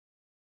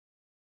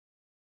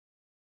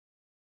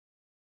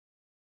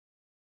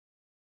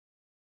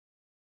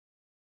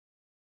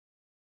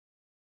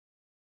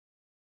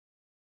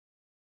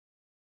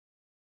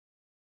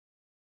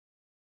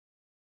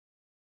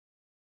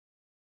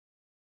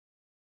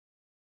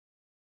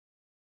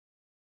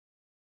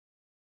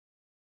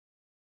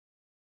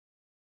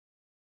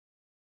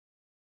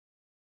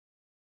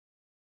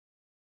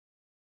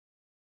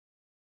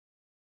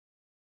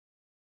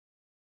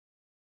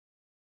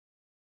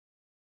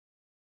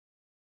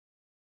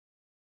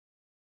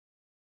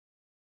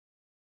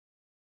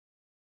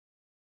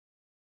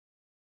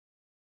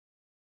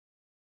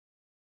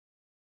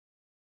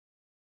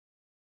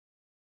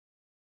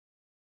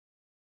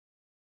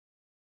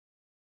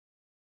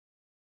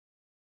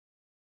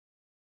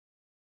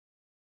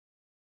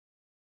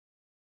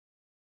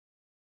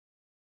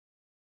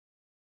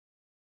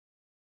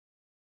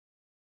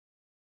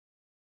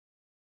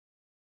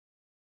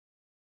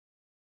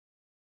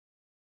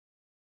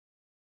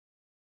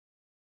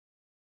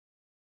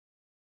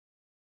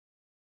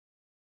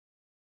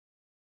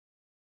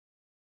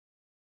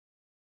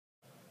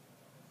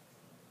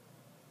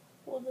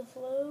this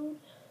load.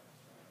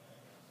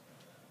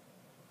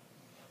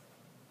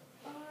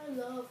 I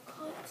love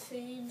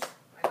cutscenes.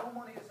 I know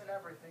money isn't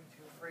everything to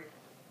you, Freak.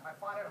 And I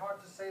find it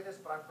hard to say this,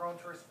 but I've grown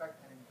to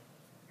respect you.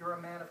 You're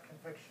a man of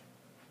conviction.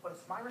 But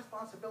it's my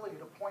responsibility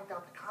to point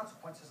out the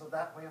consequences of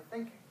that way of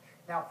thinking.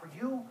 Now, for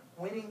you,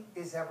 winning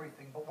is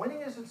everything. But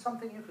winning isn't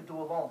something you could do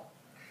alone.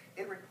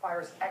 It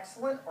requires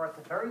excellent, or at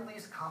the very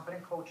least,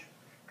 competent coaching,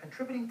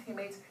 contributing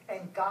teammates,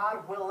 and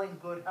God willing,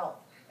 good health.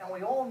 And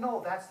we all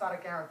know that's not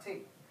a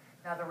guarantee.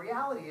 Now, the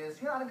reality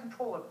is you're not in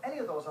control of any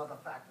of those other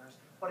factors.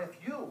 But if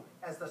you,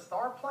 as the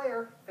star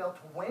player, fail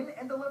to win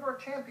and deliver a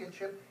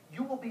championship,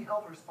 you will be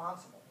held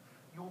responsible.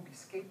 You will be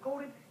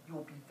scapegoated, you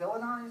will be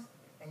villainized,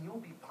 and you will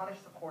be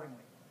punished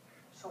accordingly.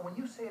 So when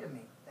you say to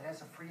me that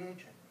as a free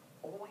agent,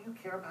 all you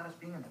care about is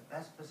being in the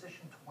best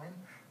position to win,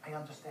 I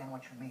understand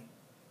what you mean.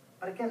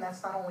 But again,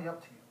 that's not only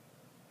up to you.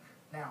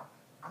 Now,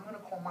 I'm going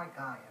to call my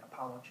guy at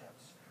Apollo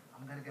Jets.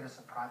 I'm going to get us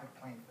a private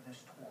plane for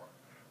this tour.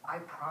 I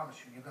promise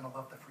you, you're going to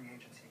love the free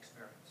agency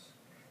experience.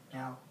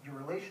 Now, your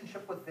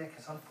relationship with Vic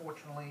has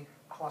unfortunately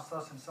cost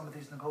us in some of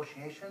these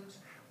negotiations.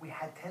 We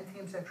had 10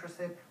 teams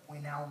interested. We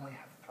now only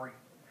have 3.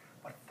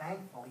 But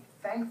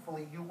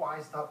thankfully, you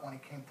wised up when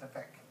it came to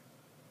Vic.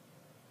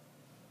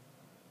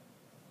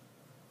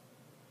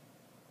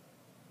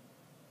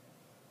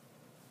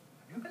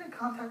 Have you been in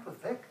contact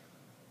with Vic?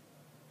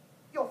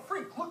 Yo,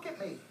 Freak, look at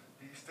me.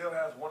 He still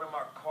has one of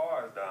my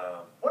cars,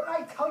 Dom. What did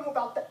I tell you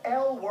about the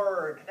L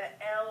word? The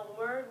L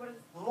word? What is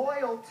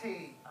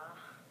Loyalty.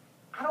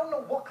 I don't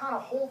know what kind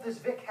of hold this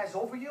Vic has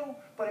over you,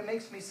 but it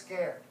makes me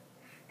scared.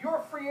 You're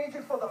a free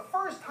agent for the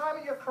first time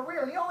in your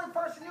career, and the only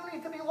person you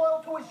need to be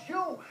loyal to is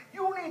you.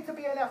 You need to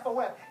be an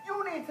FOF.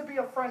 You need to be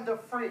a friend of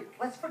Freak.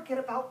 Let's forget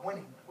about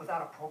winning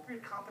without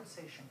appropriate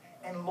compensation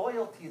and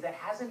loyalty that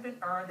hasn't been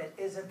earned and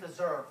isn't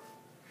deserved.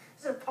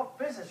 This is a tough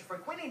business,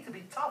 Freak. We need to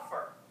be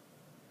tougher.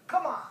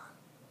 Come on.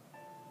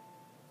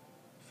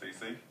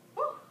 CC?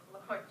 Woo!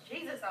 Lord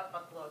Jesus, I was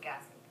about to blow a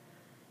gasket.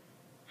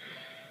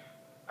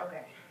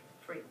 Okay,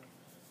 Freak.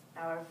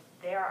 Now,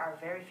 there are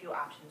very few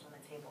options on the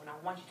table, and I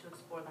want you to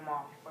explore them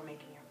all before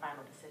making your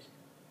final decision.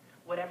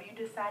 Whatever you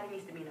decide, it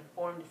needs to be an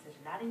informed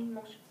decision, not an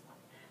emotional one.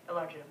 The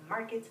larger the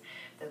markets,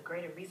 the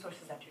greater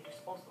resources at your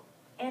disposal,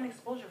 and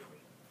exposure for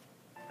you.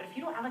 But if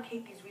you don't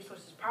allocate these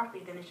resources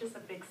properly, then it's just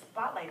a big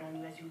spotlight on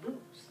you as you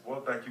lose.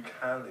 Well, thank you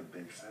kindly,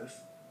 big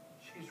sis.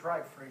 She's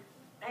right, Freak.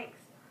 Thanks.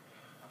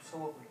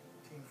 Absolutely.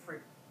 Team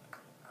Freak.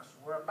 That's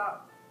what we're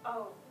about.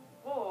 Oh,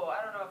 whoa,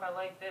 I don't know if I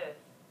like this.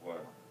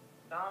 What?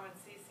 Dom and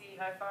CC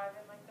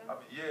high-fiving like that? I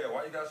mean, yeah,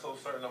 why you got so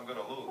certain I'm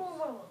gonna lose?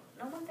 Whoa.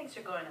 No one thinks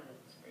you're going to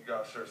lose. You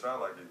guys sure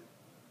sound like it.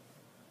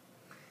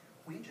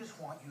 We just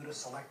want you to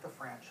select a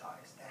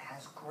franchise that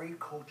has great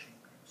coaching,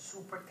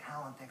 super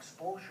talent,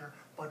 exposure,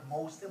 but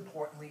most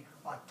importantly,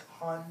 a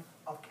ton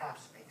of cap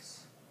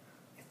space.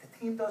 If the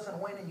team doesn't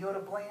win and you're to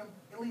blame,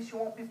 at least you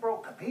won't be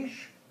broke,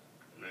 capiche?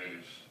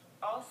 Leash.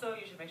 Also,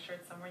 you should make sure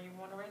it's somewhere you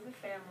want to raise a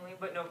family,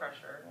 but no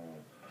pressure.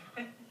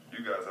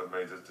 You guys have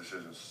made this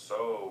decision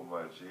so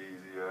much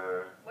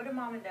easier. What did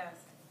Mom and Dad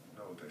say? You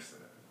know what they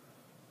said.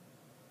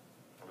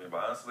 I mean,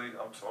 but honestly,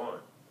 I'm torn.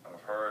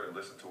 I've heard and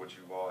listened to what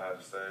you all had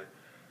to say.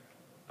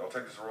 Don't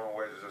take this the wrong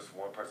way. There's just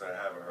one person I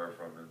haven't heard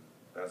from, and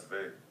that's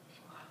Vic.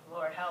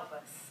 Lord help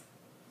us.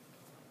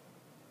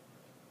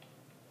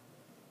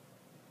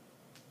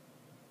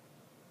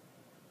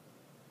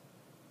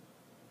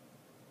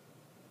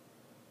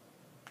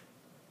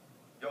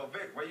 Yo,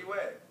 Vic, where you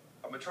at?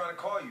 I've been trying to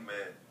call you,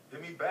 man.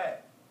 Hit me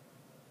back.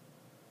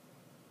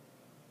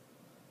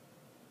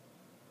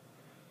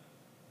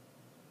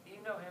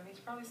 You know him. He's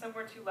probably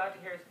somewhere too loud to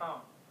hear his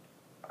phone.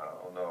 I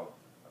don't know.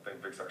 I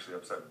think Vic's actually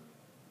upset.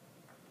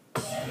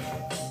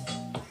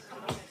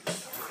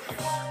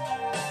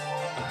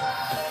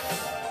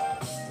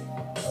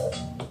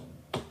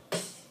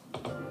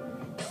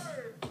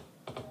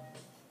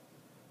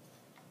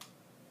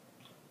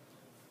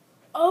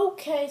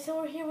 Okay, so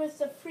we're here with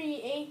the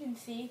free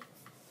agency.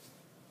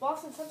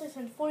 Boston Celtics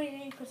had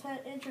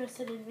 48%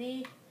 interested in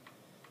me.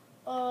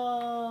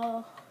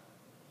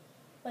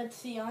 Let's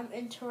see, I'm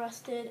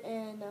interested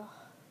in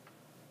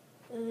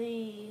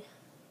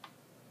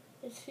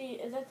let's see,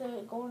 is that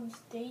the Golden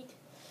State?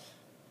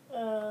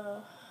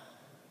 I'm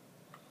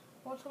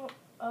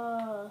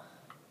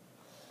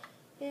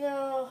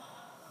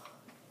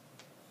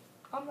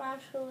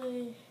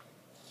actually,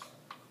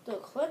 the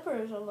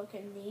Clippers are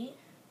looking neat.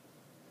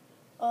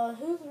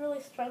 Who's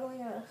really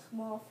struggling at a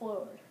small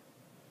forward?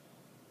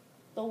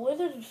 The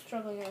Wizards are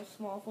struggling at a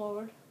small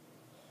forward.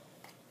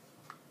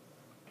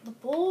 The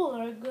Bulls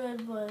are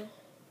good, but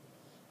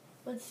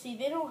let's see,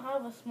 they don't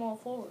have a small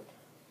forward.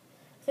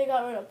 They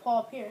got rid of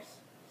Paul Pierce.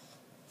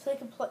 So they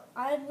can play.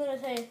 I'm going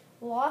to say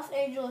Los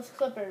Angeles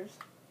Clippers,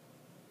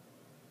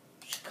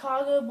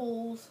 Chicago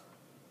Bulls,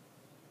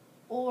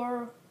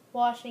 or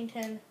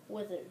Washington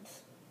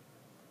Wizards.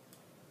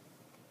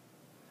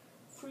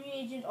 Free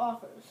agent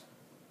offers.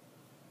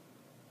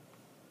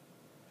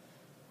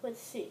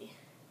 Let's see.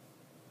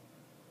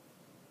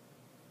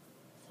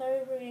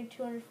 Salary per game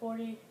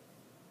 240.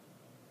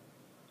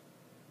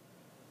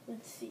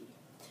 let's see,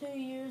 2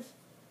 years,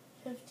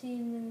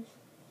 15 minutes.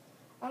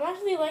 I'm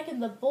actually liking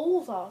the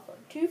Bulls offer,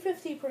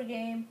 $250 per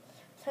game,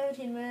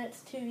 17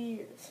 minutes, 2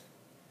 years.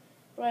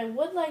 But I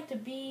would like to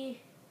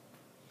be.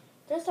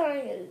 They're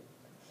starting it.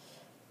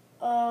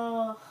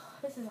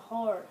 This is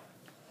hard.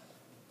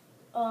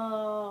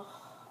 I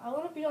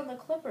want to be on the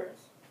Clippers,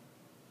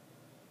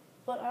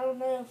 but I don't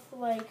know if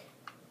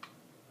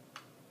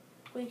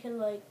we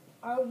can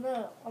I don't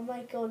know. I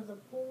might go to the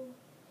Bulls.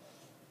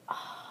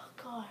 Oh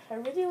gosh, I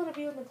really want to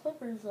be on the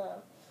Clippers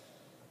though.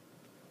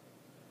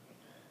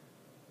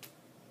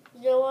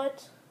 You know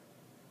what?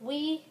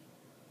 We're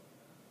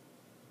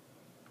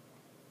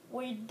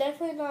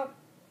definitely not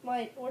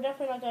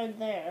going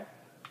there.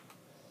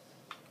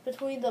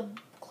 Between the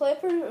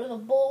Clippers or the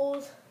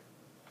Bulls,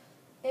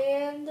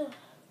 and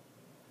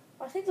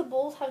I think the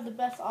Bulls have the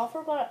best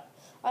offer, but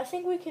I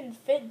think we can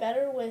fit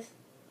better with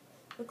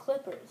the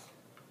Clippers.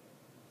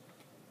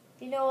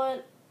 You know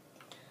what?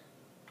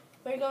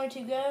 We're going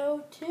to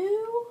go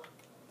to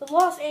the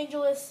Los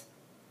Angeles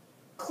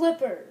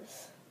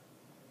Clippers.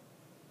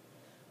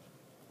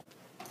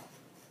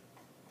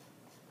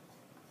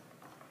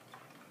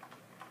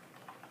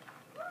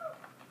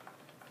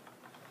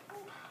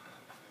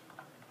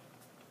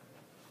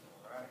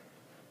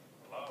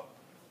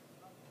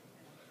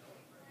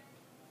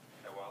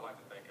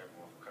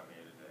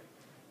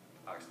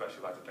 I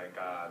especially like to thank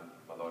God,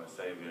 my Lord and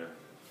Savior,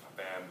 my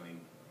family,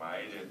 my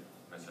agent,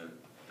 Mr.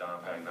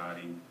 Don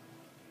Pagnotti,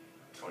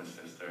 twin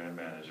sister and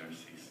manager,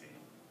 Cece.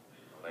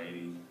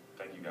 Lady,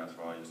 thank you guys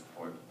for all your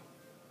support.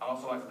 I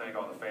also like to thank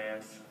all the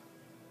fans,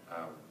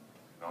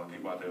 all the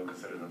people out there who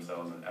consider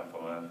themselves an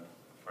FOF,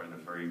 friend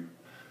of free.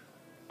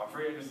 My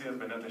free agency has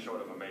been nothing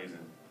short of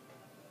amazing.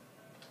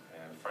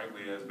 And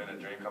frankly, it has been a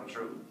dream come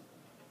true.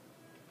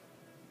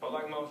 But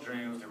like most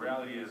dreams, the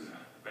reality is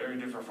very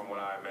different from what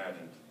I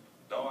imagined.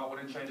 Though I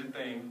wouldn't change a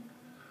thing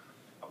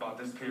about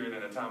this period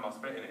and the time I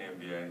spent in the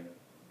NBA,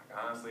 I can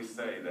honestly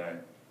say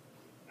that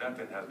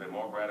nothing has been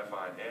more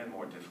gratifying and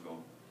more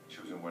difficult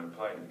choosing where to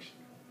play next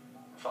year.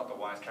 I sought the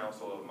wise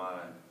counsel of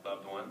my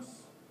loved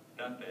ones.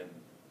 Nothing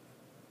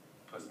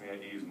puts me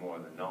at ease more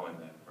than knowing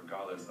that,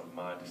 regardless of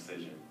my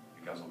decision,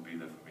 you guys will be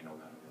there for me no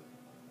matter what.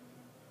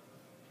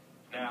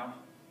 Now,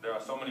 there are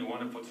so many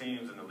wonderful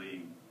teams in the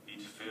league,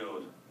 each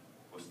filled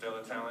with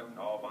stellar talent and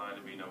all vying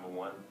to be number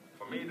one.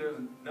 For me, there's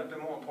nothing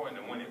more important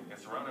than winning and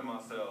surrounding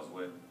myself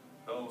with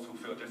those who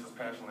feel just as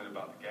passionately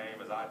about the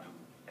game as I do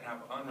and have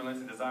an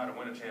unrelenting desire to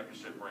win a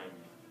championship ring.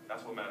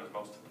 That's what matters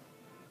most to me.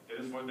 It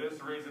is for this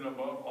reason,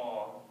 above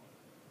all,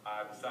 I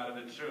have decided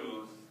to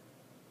choose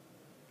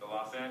the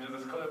Los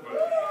Angeles Clippers.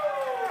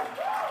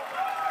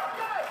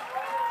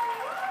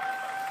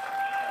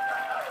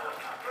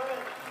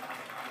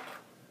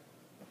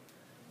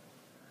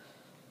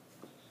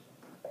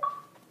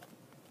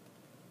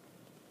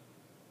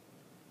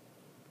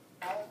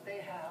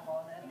 They have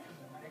on that team.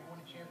 They won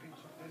a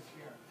championship this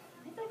year.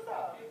 You think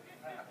so?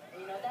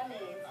 You know what that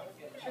means?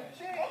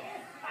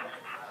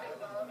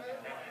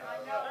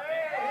 I know.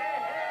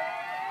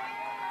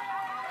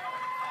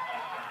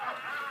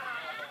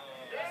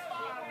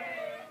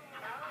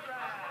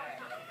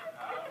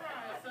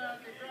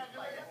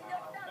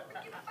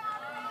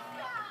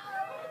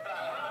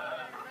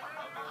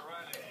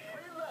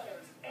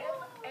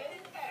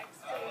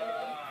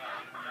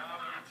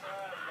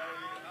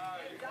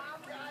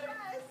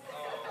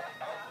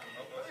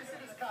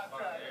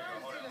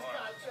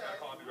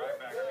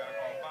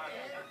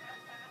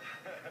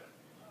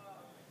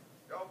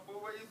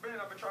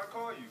 Try to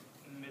call you.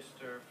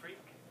 Mr. Freak?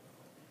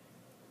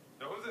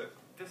 Yo, who's this?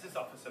 This is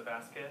Officer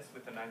Vasquez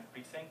with the 9th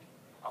Precinct.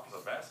 Officer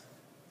Vasquez?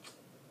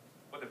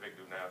 What did Vic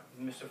do now?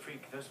 Mr.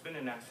 Freak, there's been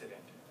an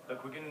accident.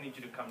 Look, we're going to need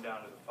you to come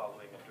down to the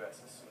following address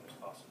as soon as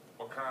possible.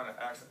 What kind of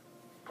accident?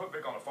 Put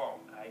Vic on the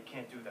phone. I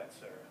can't do that,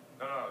 sir.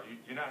 No,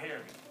 you're not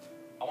hearing me.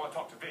 I want to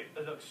talk to Vic.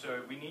 Look,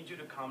 sir, we need you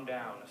to calm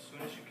down as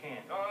soon as you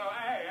can. No,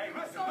 hey,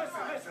 listen.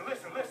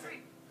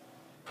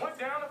 Put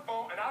down the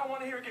phone, and I don't want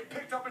to hear it get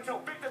picked up until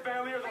Victor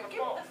Van Leer's on the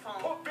phone.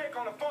 Put Vic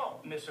on the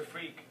phone. Mr.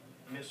 Freak,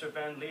 Mr.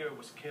 Van Leer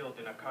was killed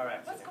in a car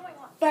accident. What's going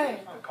on?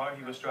 Bang! The car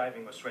he was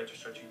driving was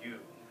registered to you.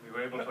 We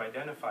were able to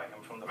identify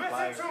him from the Listen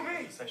flyers to in me.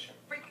 his possession.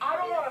 Freak, I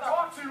don't want to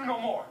talk to you no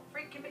more.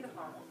 Freak, give me the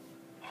phone.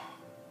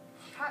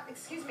 Hi,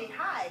 excuse me.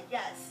 Hi.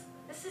 Yes.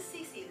 This is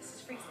Cece. This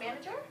is Freak's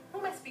manager. Who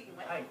am I speaking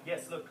with? Hi,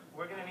 yes, look,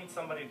 we're going to need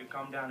somebody to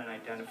come down and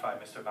identify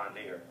Mr. Van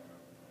Leer.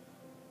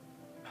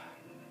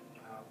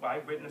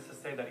 Eyewitnesses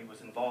say that he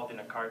was involved in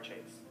a car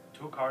chase.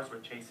 2 cars were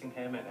chasing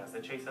him, and as the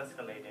chase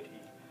escalated,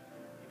 he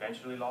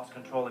eventually lost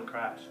control and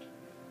crashed.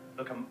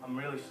 Look, I'm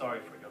really sorry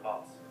for your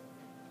loss.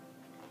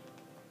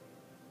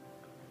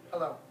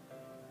 Hello.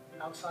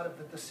 Outside of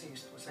the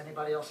deceased, was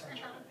anybody else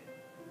injured?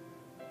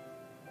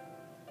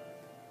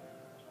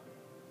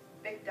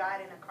 Vic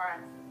died in a car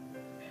accident.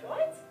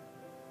 What?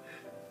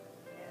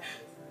 Yeah,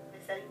 they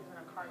said he was in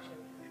a car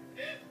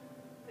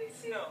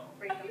chase. No.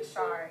 Freak, I'm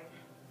sorry.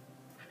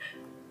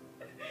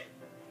 He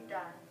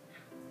died.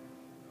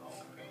 I'm so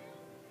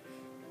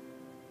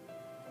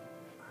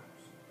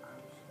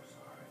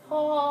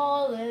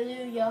sorry.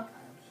 Hallelujah.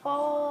 I'm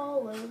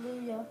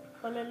Hallelujah.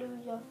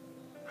 Hallelujah.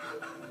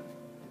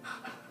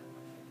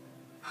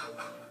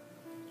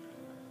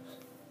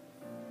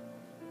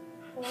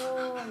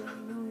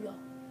 Hallelujah.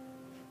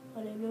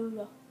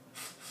 Hallelujah.